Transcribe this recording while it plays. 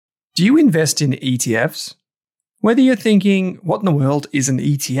Do you invest in ETFs? Whether you're thinking, what in the world is an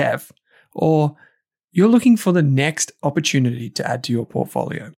ETF? Or you're looking for the next opportunity to add to your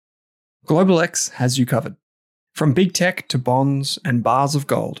portfolio, GlobalX has you covered. From big tech to bonds and bars of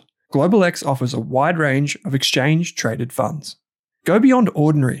gold, GlobalX offers a wide range of exchange-traded funds. Go beyond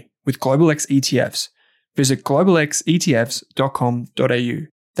ordinary with GlobalX ETFs. Visit globalxetfs.com.au.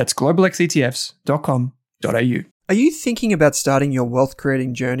 That's globalxetfs.com.au. Are you thinking about starting your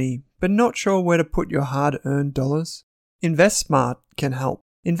wealth-creating journey, but not sure where to put your hard-earned dollars? InvestSmart can help.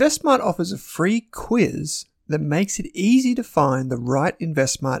 InvestSmart offers a free quiz that makes it easy to find the right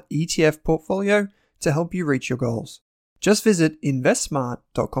InvestSmart ETF portfolio to help you reach your goals. Just visit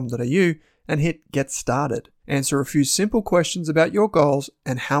investsmart.com.au and hit Get Started. Answer a few simple questions about your goals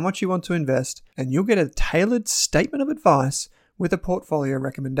and how much you want to invest, and you'll get a tailored statement of advice with a portfolio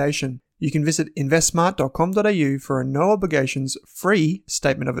recommendation. You can visit investsmart.com.au for a no-obligations free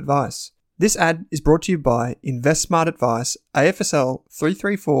statement of advice. This ad is brought to you by InvestSmart Advice, AFSL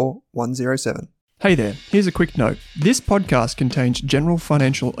 334107. Hey there, here's a quick note. This podcast contains general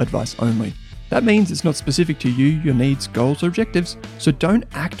financial advice only. That means it's not specific to you, your needs, goals, or objectives, so don't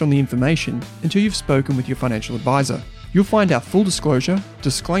act on the information until you've spoken with your financial advisor. You'll find our full disclosure,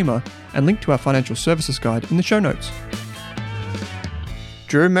 disclaimer, and link to our financial services guide in the show notes.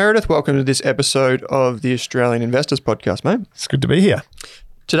 Drew Meredith, welcome to this episode of the Australian Investors Podcast, mate. It's good to be here.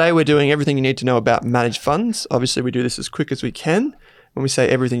 Today we're doing everything you need to know about managed funds. Obviously, we do this as quick as we can. When we say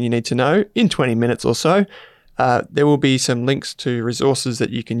everything you need to know, in 20 minutes or so. There will be some links to resources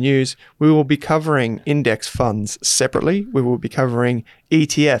that you can use. We will be covering index funds separately. We will be covering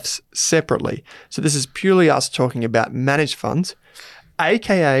ETFs separately. So this is purely us talking about managed funds,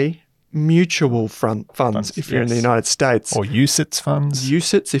 aka mutual funds if you're in the United States. Or UCITS funds.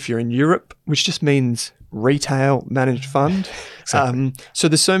 UCITS if you're in Europe, which just means retail managed fund. Exactly. So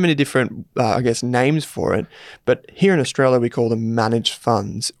there's so many different, names for it. But here in Australia, we call them managed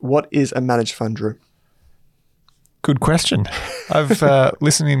funds. What is a managed fund, Drew? Good question. I've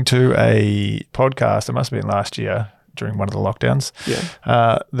listening to a podcast, it must have been last year during one of the lockdowns,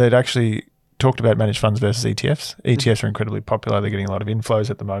 that actually talked about managed funds versus ETFs. ETFs are incredibly popular. They're getting a lot of inflows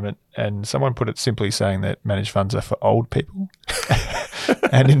at the moment. And someone put it simply saying that managed funds are for old people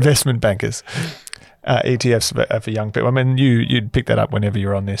and investment bankers. ETFs are for young people. I mean, you'd pick that up whenever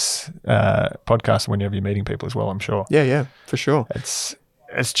you're on this podcast, whenever you're meeting people as well, I'm sure. Yeah, for sure. It's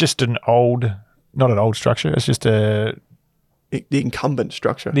just not an old structure. It's just the incumbent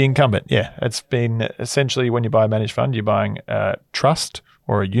structure. The incumbent, yeah. It's been essentially when you buy a managed fund, you're buying a trust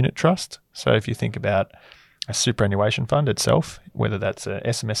or a unit trust. So if you think about a superannuation fund itself, whether that's a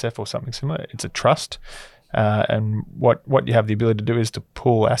SMSF or something similar, it's a trust. And what you have the ability to do is to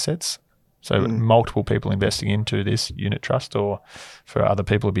pool assets. So multiple people investing into this unit trust, or for other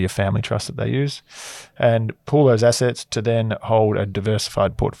people it'd be a family trust that they use, and pool those assets to then hold a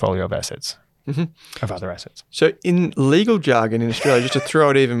diversified portfolio of assets. Of other assets. So in legal jargon in Australia, just to throw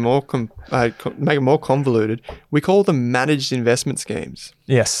it even more, make it more convoluted, we call them managed investment schemes.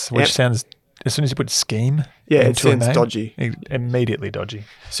 Yes, which sounds, as soon as you put scheme it sounds dodgy. Immediately dodgy.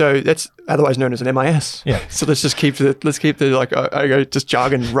 So that's otherwise known as an MIS. Yeah. So let's keep the just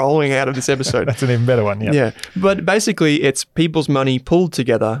jargon rolling out of this episode. That's an even better one, yeah. Yeah. But basically it's people's money pooled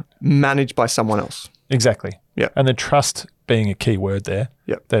together, managed by someone else. Exactly. Yeah. And the trust being a key word there.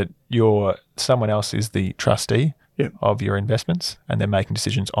 Yeah. That someone else is the trustee of your investments and they're making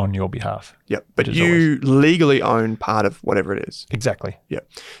decisions on your behalf. Yep. But you legally own part of whatever it is. Exactly. Yeah.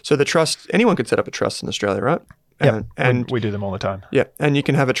 So the trust, anyone could set up a trust in Australia, right? Yeah. And we do them all the time. Yeah. And you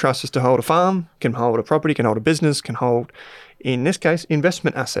can have a trust as to hold a farm, can hold a property, can hold a business, can hold, in this case,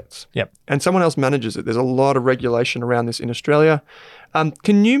 investment assets. Yep. And someone else manages it. There's a lot of regulation around this in Australia.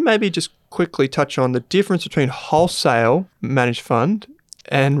 Can you maybe just quickly touch on the difference between wholesale managed fund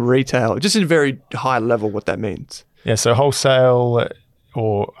and retail, just at a very high level, what that means? Yeah, so wholesale,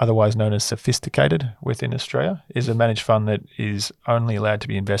 or otherwise known as sophisticated within Australia, is a managed fund that is only allowed to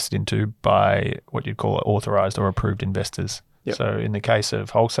be invested into by what you'd call authorised or approved investors. Yep. So in the case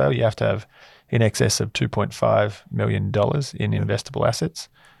of wholesale, you have to have in excess of $2.5 million in investable assets,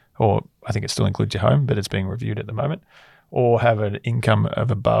 or I think it still includes your home, but it's being reviewed at the moment, or have an income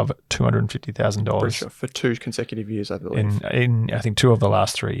of above $250,000 for 2 consecutive years, I believe. In I think 2 of the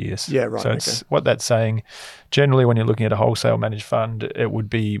last 3 years. Yeah, right. So it's what that's saying. Generally, when you're looking at a wholesale managed fund, it would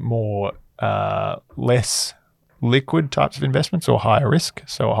be more less liquid types of investments or higher risk.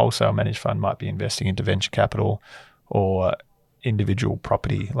 So a wholesale managed fund might be investing into venture capital or individual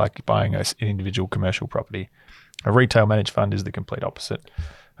property, like buying an individual commercial property. A retail managed fund is the complete opposite.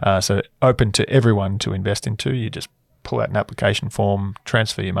 So open to everyone to invest into. You just pull out an application form,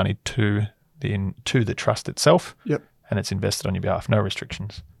 transfer your money to the trust itself, Yep. and it's invested on your behalf. No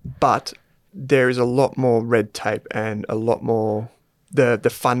restrictions. But there is a lot more red tape and a lot more the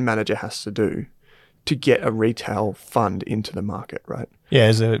fund manager has to do to get a retail fund into the market, right? Yeah,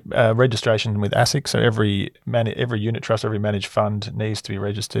 there's a registration with ASIC. So every unit trust, every managed fund needs to be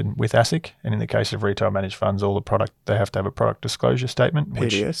registered with ASIC. And in the case of retail managed funds, they have to have a product disclosure statement.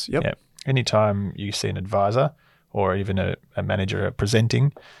 PDS, yep. Yeah, anytime you see an advisor or even a manager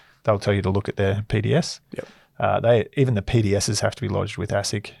presenting, they'll tell you to look at their PDS. Yep. Even the PDSs have to be lodged with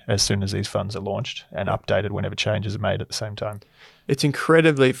ASIC as soon as these funds are launched and updated whenever changes are made at the same time. It's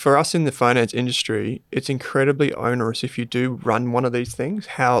incredibly, for us in the finance industry, it's incredibly onerous if you do run one of these things,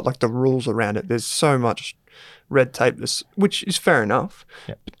 how like the rules around it. There's so much red tape, which is fair enough,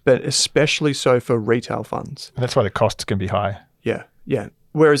 but especially so for retail funds. And that's why the costs can be high. Yeah, yeah.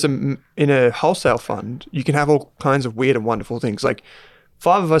 Whereas in a wholesale fund, you can have all kinds of weird and wonderful things. Like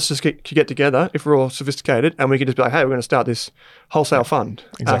 5 of us just could get together if we're all sophisticated and we could just be like, hey, we're going to start this wholesale fund.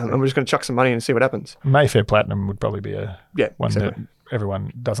 Exactly. And we're just going to chuck some money in and see what happens. Mayfair Platinum would probably be one that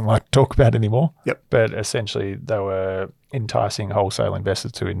everyone doesn't like to talk about anymore. Yep. But essentially, they were enticing wholesale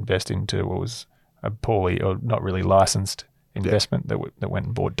investors to invest into what was a poorly or not really licensed investment that went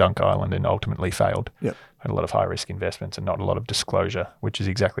and bought Dunk Island and ultimately failed. Yep. Had a lot of high-risk investments and not a lot of disclosure, which is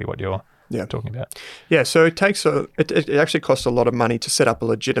exactly what you're talking about. Yeah, so it takes it actually costs a lot of money to set up a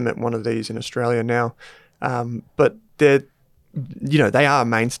legitimate one of these in Australia now, but they are a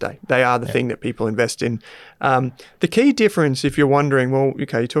mainstay. They are the thing that people invest in. The key difference, if you're wondering, well,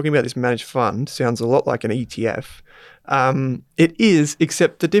 okay, you're talking about this managed fund, sounds a lot like an ETF. It is,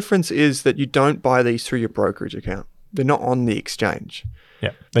 except the difference is that you don't buy these through your brokerage account. They're not on the exchange.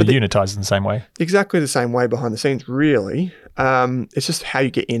 Yeah, they're unitized in the same way. Exactly the same way behind the scenes, really. It's just how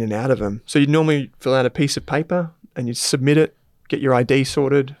you get in and out of them. So you normally fill out a piece of paper and you submit it, get your ID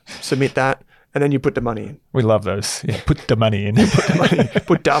sorted, submit that, and then you put the money in. We love those. Yeah, put the money in.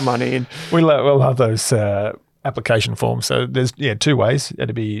 Put the money in. We love those application forms. So there's 2 ways.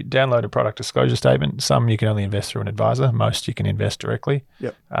 It'd be download a product disclosure statement. Some you can only invest through an advisor. Most you can invest directly.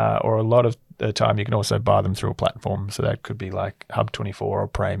 Yep. Or a lot of the time you can also buy them through a platform. So that could be like Hub24 or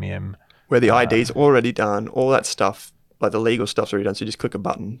Praemium. Where the ID's already done, all that stuff, like the legal stuff's already done. So you just click a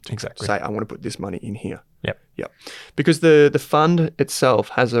button to say, I want to put this money in here. Yep. Because the fund itself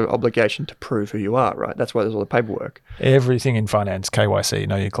has an obligation to prove who you are, right? That's why there's all the paperwork. Everything in finance, KYC,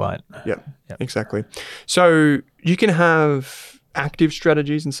 know your client. Yep. Exactly. So you can have active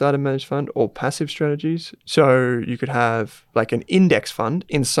strategies inside a managed fund or passive strategies. So you could have like an index fund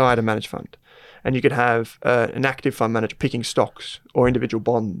inside a managed fund. And you could have an active fund manager picking stocks or individual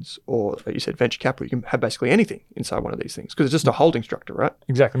bonds or, like you said, venture capital. You can have basically anything inside one of these things because it's just a holding structure, right?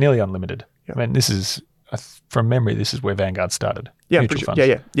 Exactly. Nearly unlimited. Yep. I mean, this is, from memory, this is where Vanguard started. Yeah, mutual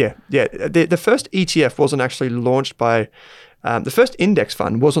funds. Yeah. The first ETF wasn't actually launched by, the first index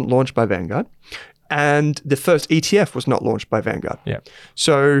fund wasn't launched by Vanguard. And the first ETF was not launched by Vanguard. Yeah.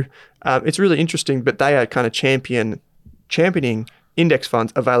 So it's really interesting, but they are kind of championing index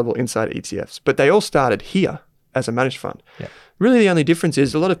funds available inside ETFs. But they all started here as a managed fund. Yeah. Really, the only difference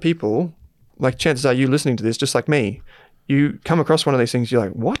is a lot of people, like chances are you listening to this, just like me, you come across one of these things, you're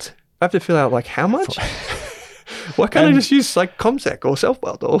like, what? I have to fill out like how much? Why can't I just use like CommSec or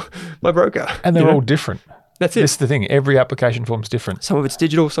Selfwealth or my broker? And they're all different. That's it. That's the thing. Every application form's different. Some of it's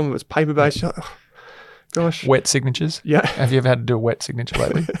digital, some of it's paper-based. Oh, gosh. Wet signatures. Yeah. Have you ever had to do a wet signature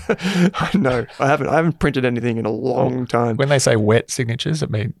lately? No, I haven't. I haven't printed anything in a long time. When they say wet signatures, I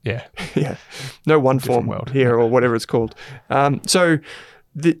mean, yeah. No one form world here or whatever it's called. So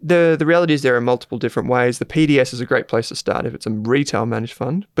the reality is there are multiple different ways. The PDS is a great place to start if it's a retail managed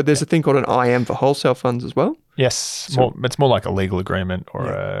fund, but there's a thing called an IM for wholesale funds as well. Yes, it's more like a legal agreement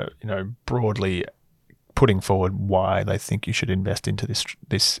or broadly putting forward why they think you should invest into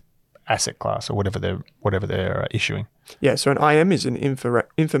this asset class or whatever they're issuing. Yeah, so an IM is an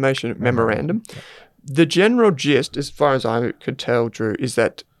information memorandum. Yeah. The general gist, as far as I could tell, Drew, is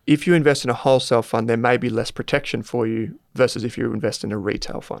that if you invest in a wholesale fund, there may be less protection for you versus if you invest in a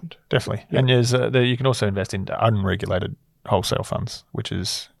retail fund. Definitely. Yeah. And you can also invest in unregulated wholesale funds, which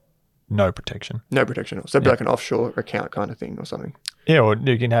is no protection. No protection. So it'd be like an offshore account kind of thing or something. Yeah, or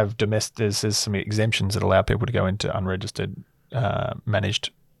you can have domestic. There's some exemptions that allow people to go into unregistered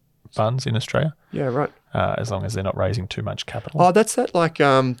managed funds in Australia. Yeah, right. As long as they're not raising too much capital. Oh, that's that like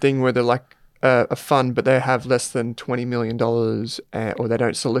thing where they're like a fund, but they have less than $20 million or they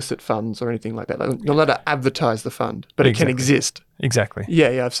don't solicit funds or anything like that. Like, you're allowed to advertise the fund, but it can exist. Exactly.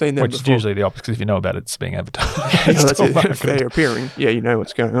 Yeah, I've seen that Which is before. usually the opposite, because if you know about it, it's being advertised. That's it. If they're appearing, you know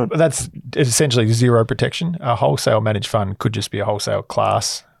what's going on. But that's essentially zero protection. A wholesale managed fund could just be a wholesale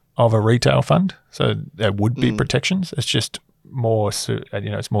class of a retail fund. So there would be protections. It's just more,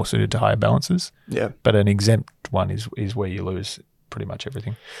 it's more suited to higher balances. Yeah. But an exempt one is where you lose pretty much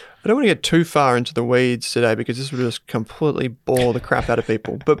everything. I don't want to get too far into the weeds today because this would just completely bore the crap out of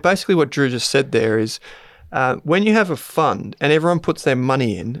people. But basically what Drew just said there is when you have a fund and everyone puts their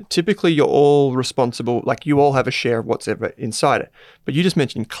money in, typically you're all responsible, like you all have a share of what's ever inside it. But you just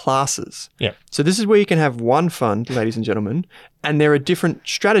mentioned classes. Yeah. So this is where you can have one fund, ladies and gentlemen, and there are different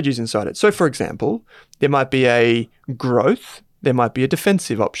strategies inside it. So for example, there might be a growth, there might be a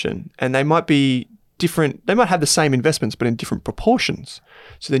defensive option, and they might be different. They might have the same investments, but in different proportions.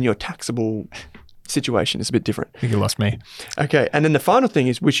 So then your taxable situation is a bit different. I think you lost me. Okay. And then the final thing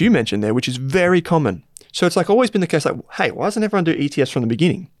is, which you mentioned there, which is very common. So it's like always been the case, like, hey, why doesn't everyone do ETFs from the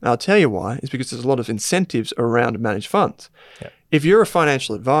beginning? And I'll tell you why. It's because there's a lot of incentives around managed funds. Yeah. If you're a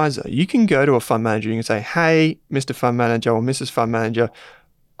financial advisor, you can go to a fund manager and you can say, hey, Mr. Fund Manager or Mrs. Fund Manager,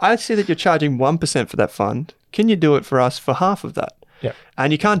 I see that you're charging 1% for that fund. Can you do it for us for half of that? Yeah.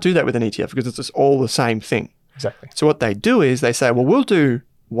 And you can't do that with an ETF because it's just all the same thing. Exactly. So what they do is they say, well, we'll do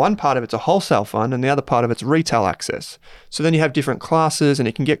one part of it's a wholesale fund and the other part of it's retail access. So then you have different classes and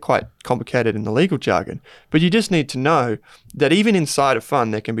it can get quite complicated in the legal jargon. But you just need to know that even inside a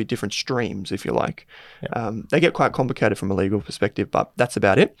fund, there can be different streams, if you like. Yeah. They get quite complicated from a legal perspective, but that's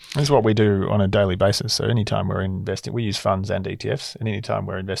about it. That's what we do on a daily basis. So anytime we're investing, we use funds and ETFs, and anytime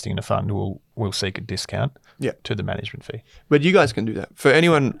we're investing in a fund, we'll seek a discount to the management fee. But you guys can do that. For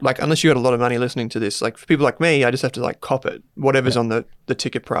anyone, like, unless you got a lot of money listening to this, like for people like me, I just have to like cop it. Whatever's on the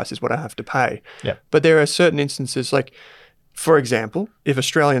ticket price is what I have to pay. Yeah. But there are certain instances, like, for example, if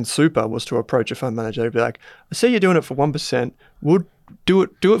Australian Super was to approach a fund manager, they'd be like, I see you're doing it for 1%. Would do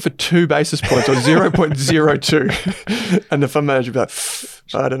it for 2 basis points or 0.02. And the fund manager would be like,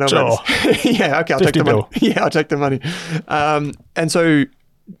 I don't know. Sure. Yeah, okay, I'll take the money. Yeah, I'll take the money. And so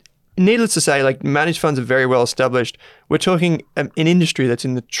needless to say, like, managed funds are very well established. We're talking an industry that's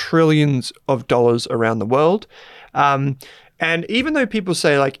in the trillions of dollars around the world. And even though people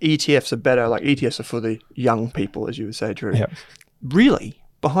say like ETFs are better, like ETFs are for the young people, as you would say, Drew, really,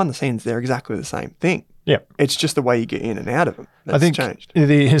 behind the scenes, they're exactly the same thing. Yeah. It's just the way you get in and out of them that's I think changed.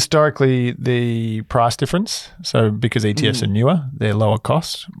 Historically, the price difference, so because ETFs are newer, they're lower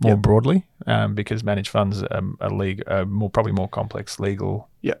cost more broadly, because managed funds are probably more complex legal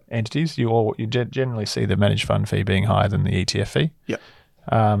entities. You generally see the managed fund fee being higher than the ETF fee. Yeah.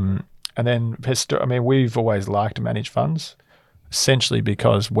 And then, we've always liked managed funds, essentially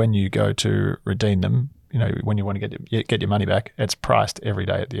because when you go to redeem them, when you want to get your money back, it's priced every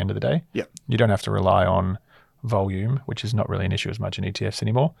day at the end of the day. Yeah. You don't have to rely on volume, which is not really an issue as much in ETFs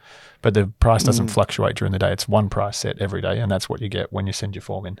anymore. But the price doesn't fluctuate during the day. It's one price set every day, and that's what you get when you send your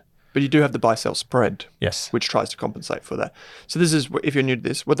form in. But you do have the buy-sell spread, Yes. which tries to compensate for that. So this is, if you're new to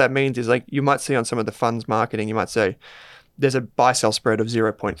this, what that means is, like, you might see on some of the funds marketing, you might say there's a buy-sell spread of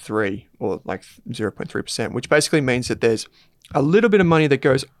 0.3 or like 0.3%, which basically means that there's a little bit of money that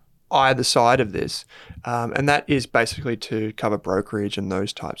goes either side of this, and that is basically to cover brokerage and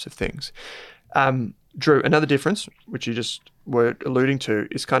those types of things. Drew, another difference, which you just were alluding to,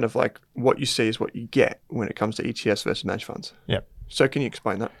 is kind of like what you see is what you get when it comes to ETFs versus managed funds. Yeah. So can you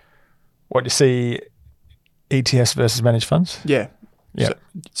explain that? What you see, ETFs versus managed funds? Yeah. Yeah.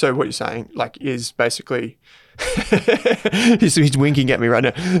 So what you're saying, like, is basically he's winking at me right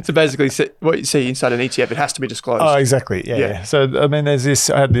now. So basically, what you see inside an ETF, it has to be disclosed. Oh, exactly. Yeah. So there's this.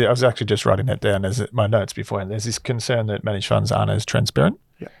 I was actually just writing that down as my notes beforehand. There's this concern that managed funds aren't as transparent.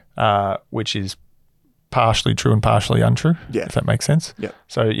 Yeah. Which is partially true and partially untrue. Yeah. If that makes sense. Yeah.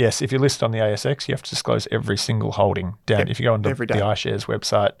 So yes, if you're listed on the ASX, you have to disclose every single holding down. Yep. If you go on the Every day. iShares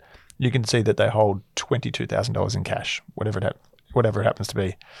website, you can see that they hold $22,000 in cash, whatever it happens to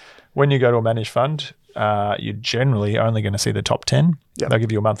be. When you go to a managed fund, you're generally only going to see the top 10. Yep. They'll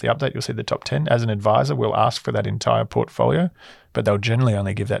give you a monthly update. You'll see the top 10. As an advisor, we'll ask for that entire portfolio, but they'll generally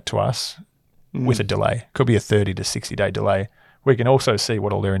only give that to us with a delay. Could be a 30 to 60-day delay. We can also see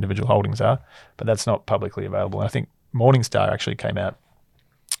what all their individual holdings are, but that's not publicly available. And I think Morningstar actually came out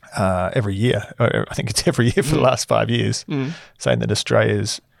every year. I think it's every year for the last 5 years, saying that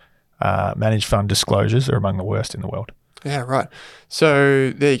Australia's managed fund disclosures are among the worst in the world. Yeah, right.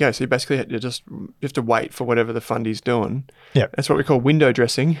 So there you go. So you basically you have to wait for whatever the fundy's doing. Yeah. That's what we call window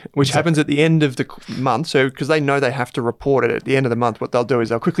dressing, which happens at the end of the month. So because they know they have to report it at the end of the month, what they'll do is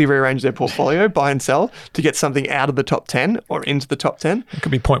they'll quickly rearrange their portfolio, buy and sell to get something out of the top 10 or into the top 10. It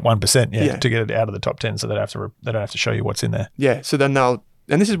could be 0.1%, to get it out of the top 10, so they don't have to show you what's in there. Yeah. So then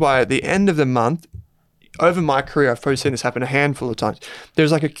and this is why at the end of the month, over my career, I've probably seen this happen a handful of times.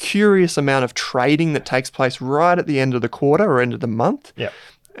 There's like a curious amount of trading that takes place right at the end of the quarter or end of the month. Yeah.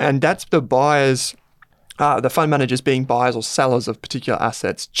 And that's the buyers, the fund managers being buyers or sellers of particular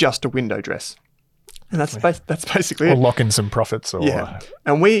assets just to window dress. And that's basically or it. lock in some profits. Or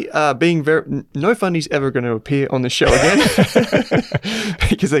And we are being no fundy's ever going to appear on the show again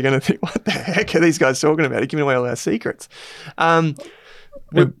because they're going to think, what the heck are these guys talking about? They're giving away all our secrets. One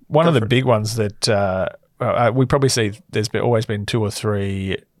of the big ones that we probably see, there's always been 2 or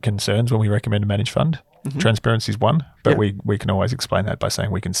 3 concerns when we recommend a managed fund. Mm-hmm. Transparency is one, but we can always explain that by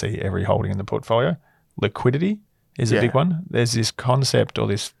saying we can see every holding in the portfolio. Liquidity is a big one. There's this concept or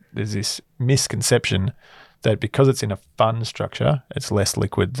there's this misconception that because it's in a fund structure, it's less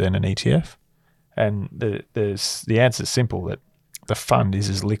liquid than an ETF. And the answer is simple, that the fund is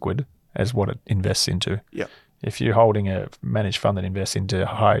as liquid as what it invests into. Yeah. If you're holding a managed fund that invests into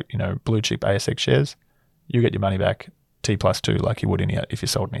high, blue chip ASX shares, you get your money back T+2 like you would if you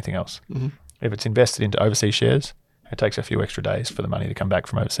sold anything else. Mm-hmm. If it's invested into overseas shares, it takes a few extra days for the money to come back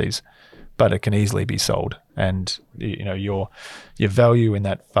from overseas, but it can easily be sold. And your value in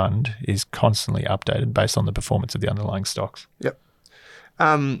that fund is constantly updated based on the performance of the underlying stocks. Yep.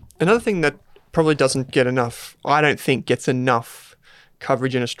 Another thing that probably doesn't get enough, I don't think gets enough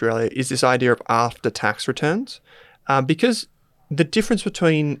coverage in Australia, is this idea of after-tax returns. Because the difference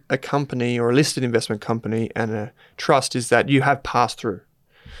between a company or a listed investment company and a trust is that you have pass-through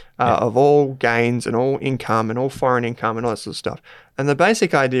of all gains and all income and all foreign income and all that sort of stuff. And the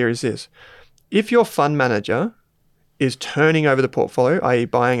basic idea is this. If your fund manager is turning over the portfolio, i.e.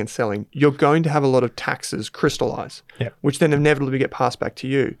 buying and selling, you're going to have a lot of taxes crystallize, which then inevitably get passed back to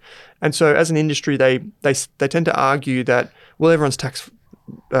you. And so as an industry, they tend to argue that, well, everyone's tax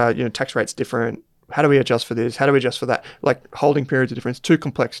rate's different. How do we adjust for this? How do we adjust for that? Like holding periods are different. It's too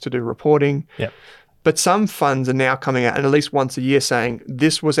complex to do reporting. Yeah. But some funds are now coming out and at least once a year saying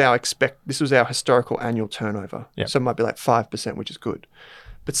this was our historical annual turnover. Yep. So it might be like 5%, which is good.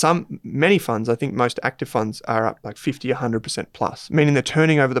 But many funds, I think most active funds are up like 50, 100% plus, meaning they're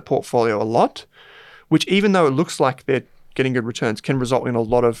turning over the portfolio a lot, which even though it looks like they're getting good returns, can result in a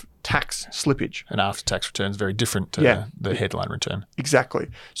lot of tax slippage. And after-tax return is very different to the headline return. Exactly.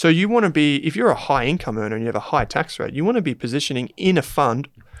 So you want to be, if you're a high income earner and you have a high tax rate, you want to be positioning in a fund,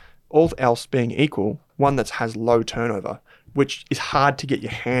 all else being equal, one that has low turnover, which is hard to get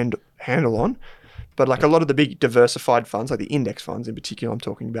your handle on. But like a lot of the big diversified funds, like the index funds in particular I'm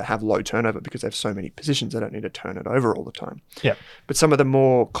talking about, have low turnover because they have so many positions, they don't need to turn it over all the time. Yeah. But some of the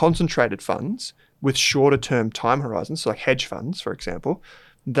more concentrated funds with shorter term time horizons, so like hedge funds, for example,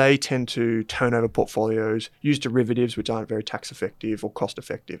 they tend to turn over portfolios, use derivatives which aren't very tax effective or cost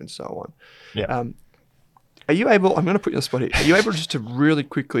effective and so on. Yeah. Are you able, I'm going to put you on the spot here, are you able just to really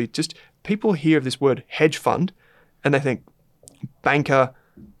quickly, people hear of this word hedge fund and they think banker,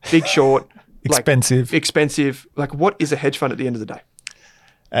 big short, expensive. Like what is a hedge fund at the end of the day?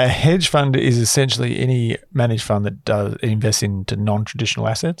 A hedge fund is essentially any managed fund that invests into non-traditional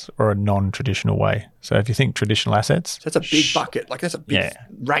assets or a non-traditional way. So if you think traditional assets... So that's a big bucket. Like that's a big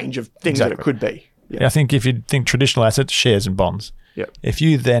range of things that it could be. Yeah. I think if you think traditional assets, shares and bonds. Yep. If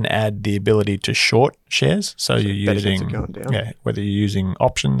you then add the ability to short shares, so you're using... going down. Whether you're using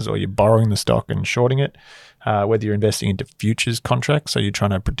options or you're borrowing the stock and shorting it, whether you're investing into futures contracts, so you're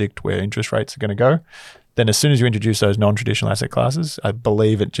trying to predict where interest rates are going to go, then as soon as you introduce those non-traditional asset classes, I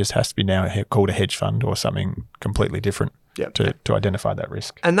believe it just has to be now called a hedge fund or something completely different to identify that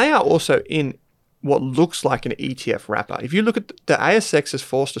risk. And they are also in what looks like an ETF wrapper. If you look at the ASX has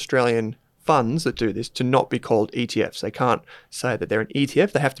forced Australian funds that do this to not be called ETFs. They can't say that they're an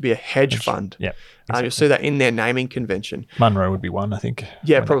ETF. They have to be a hedge fund. Yeah, exactly. You'll see that in their naming convention. Monroe would be one, I think.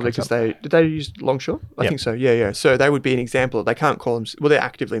 Yeah, probably because did they use Longshore? I think so. Yeah. So they would be an example. They can't call them. Well, they're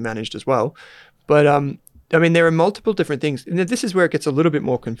actively managed as well. But I mean, there are multiple different things. And this is where it gets a little bit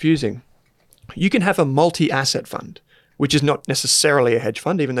more confusing. You can have a multi-asset fund, which is not necessarily a hedge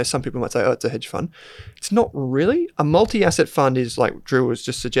fund, even though some people might say, oh, it's a hedge fund. It's not really. A multi-asset fund is like Drew was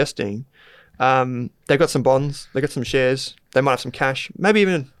just suggesting. They've got some bonds, they've got some shares, they might have some cash, maybe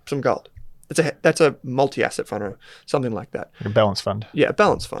even some gold. That's a multi-asset fund or something like that. Like a balance fund. Yeah, a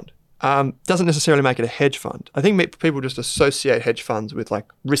balance fund. Doesn't necessarily make it a hedge fund. I think people just associate hedge funds with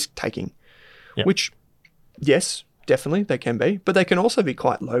like risk taking, which, yes, Definitely, they can be. But they can also be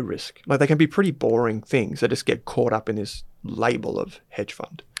quite low risk. Like they can be pretty boring things that just get caught up in this label of hedge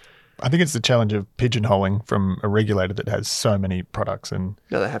fund. I think it's the challenge of pigeonholing from a regulator that has so many products, and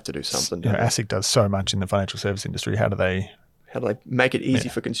They have to do something. ASIC does so much in the financial service industry. How do they make it easy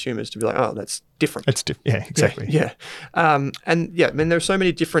for consumers to be like, oh, that's different? It's yeah, exactly. Yeah. There's so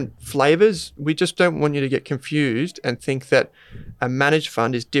many different flavors. We just don't want you to get confused and think that a managed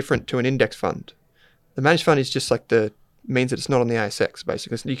fund is different to an index fund. The managed fund is just like means that it's not on the ASX,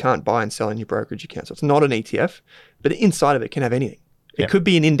 basically. So you can't buy and sell in your brokerage account. So it's not an ETF, but inside of it can have anything. It could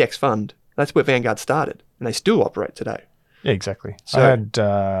be an index fund. That's where Vanguard started, and they still operate today. Yeah, exactly. So I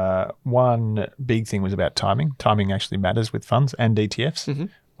had one big thing was about timing. Timing actually matters with funds and ETFs. Mm-hmm.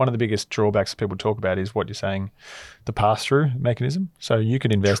 One of the biggest drawbacks people talk about is what you're saying, the pass-through mechanism. So you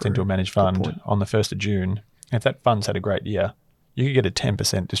could invest into a managed fund on the 1st of June. If that fund's had a great year, you could get a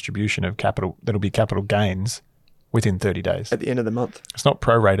 10% distribution of capital that'll be capital gains within 30 days. At the end of the month. It's not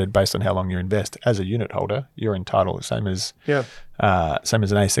prorated based on how long you invest. As a unit holder, you're entitled, same as an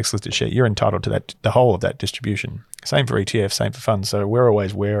ASX listed share, you're entitled to the whole of that distribution. Same for ETFs, same for funds. So we're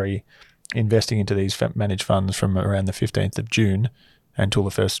always wary investing into these managed funds from around the 15th of June until the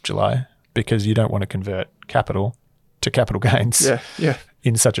 1st of July, because you don't want to convert capital to capital gains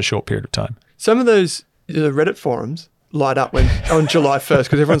in such a short period of time. Some of those Reddit forums light up on July 1st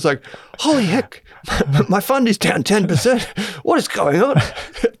because everyone's like, holy heck, my fund is down 10%. What is going on?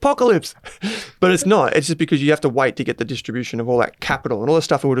 Apocalypse. But it's not. It's just because you have to wait to get the distribution of all that capital and all the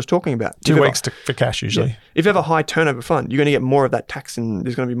stuff we were just talking about. 2 weeks for cash usually. Yeah. If you have a high turnover fund, you're going to get more of that tax and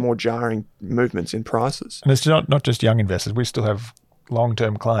there's going to be more jarring movements in prices. And it's not just young investors. We still have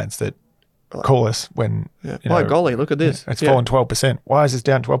long-term clients that call us when, by golly, look at this. It's fallen 12%. Why is this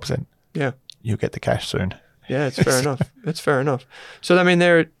down 12%? Yeah. You'll get the cash soon. Yeah, it's fair enough. It's fair enough. So, I mean,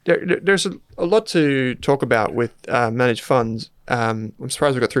 there's a lot to talk about with managed funds. I'm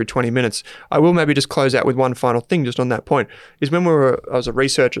surprised we got through 20 minutes. I will maybe just close out with one final thing just on that point, is when I was a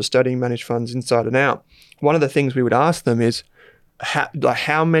researcher studying managed funds inside and out, one of the things we would ask them is,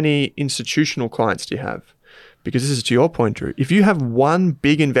 how many institutional clients do you have? Because this is to your point, Drew. If you have one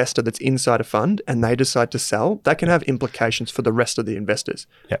big investor that's inside a fund and they decide to sell, that can have implications for the rest of the investors.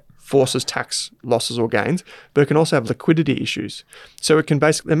 Yep. Forces tax losses or gains, but it can also have liquidity issues. So it can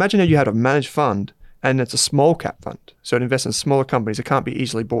basically, imagine how you had a managed fund and it's a small cap fund. So it invests in smaller companies that can't be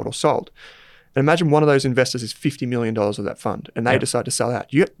easily bought or sold. And imagine one of those investors is $50 million of that fund and they decide to sell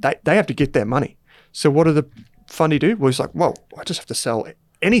out. They have to get their money. So what do the fundy do? Well, it's like, well, I just have to sell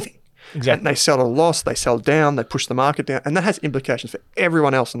anything. Exactly. And they sell at a loss, they sell down, they push the market down, and that has implications for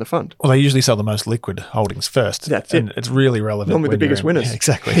everyone else in the fund. Well, they usually sell the most liquid holdings first. That's and it. It's really relevant. Normally the biggest winners. Yeah,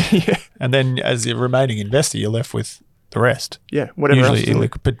 exactly. And then as the remaining investor, you're left with the rest. Yeah, whatever usually else.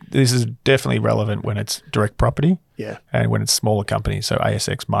 Illiquid. But this is definitely relevant when it's direct property. Yeah. And when it's smaller companies, so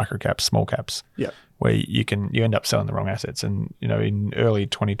ASX, microcaps, small caps. Yeah. Where you end up selling the wrong assets. And, in early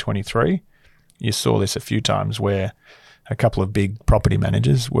 2023, you saw this a few times where a couple of big property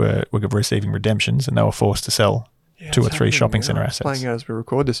managers were receiving redemptions and they were forced to sell 2 or 3 shopping centre assets. Playing out as we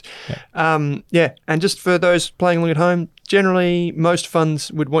record this. Yeah. And just for those playing along at home, generally most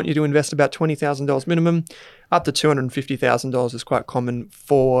funds would want you to invest about $20,000 minimum. Up to $250,000 is quite common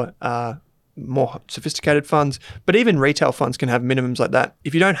for more sophisticated funds. But even retail funds can have minimums like that.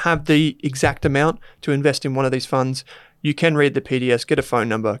 If you don't have the exact amount to invest in one of these funds, you can read the PDS, get a phone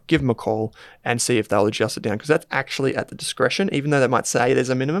number, give them a call, and see if they'll adjust it down. Because that's actually at the discretion, even though they might say there's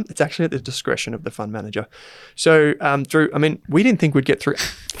a minimum, it's actually at the discretion of the fund manager. So, Drew, we didn't think we'd get through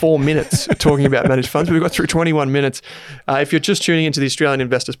 4 minutes talking about managed funds, but we got through 21 minutes. If you're just tuning into the Australian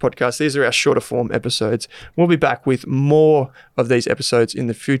Investors Podcast, these are our shorter form episodes. We'll be back with more of these episodes in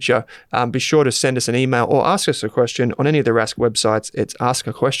the future. Be sure to send us an email or ask us a question on any of the Rask websites. It's Ask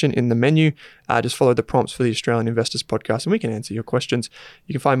a Question in the menu. Just follow the prompts for the Australian Investors Podcast and we can answer your questions.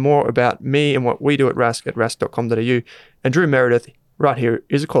 You can find more about me and what we do at rask.rask.com.au. And Drew Meredith, right here,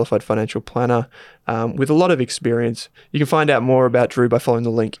 is a qualified financial planner with a lot of experience. You can find out more about Drew by following the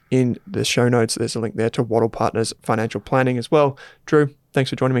link in the show notes. There's a link there to Wattle Partners Financial Planning as well. Drew,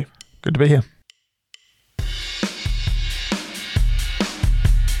 thanks for joining me. Good to be here.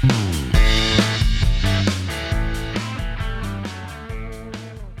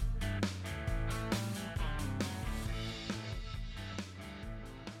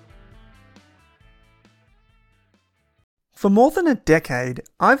 For more than a decade,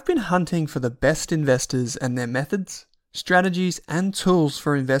 I've been hunting for the best investors and their methods, strategies, and tools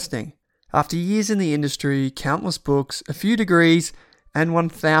for investing. After years in the industry, countless books, a few degrees, and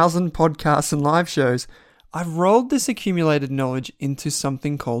 1,000 podcasts and live shows, I've rolled this accumulated knowledge into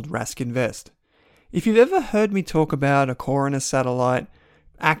something called Rask Invest. If you've ever heard me talk about a core and a satellite,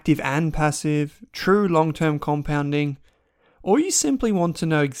 active and passive, true long-term compounding, or you simply want to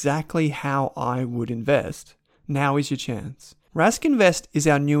know exactly how I would invest, now is your chance. Rask Invest is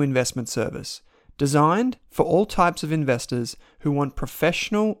our new investment service, designed for all types of investors who want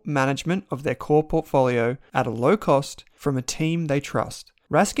professional management of their core portfolio at a low cost from a team they trust.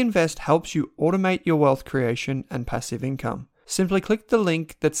 Rask Invest helps you automate your wealth creation and passive income. Simply click the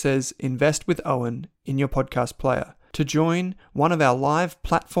link that says Invest with Owen in your podcast player to join one of our live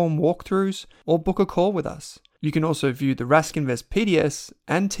platform walkthroughs or book a call with us. You can also view the Rask Invest PDS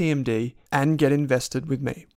and TMD and get invested with me.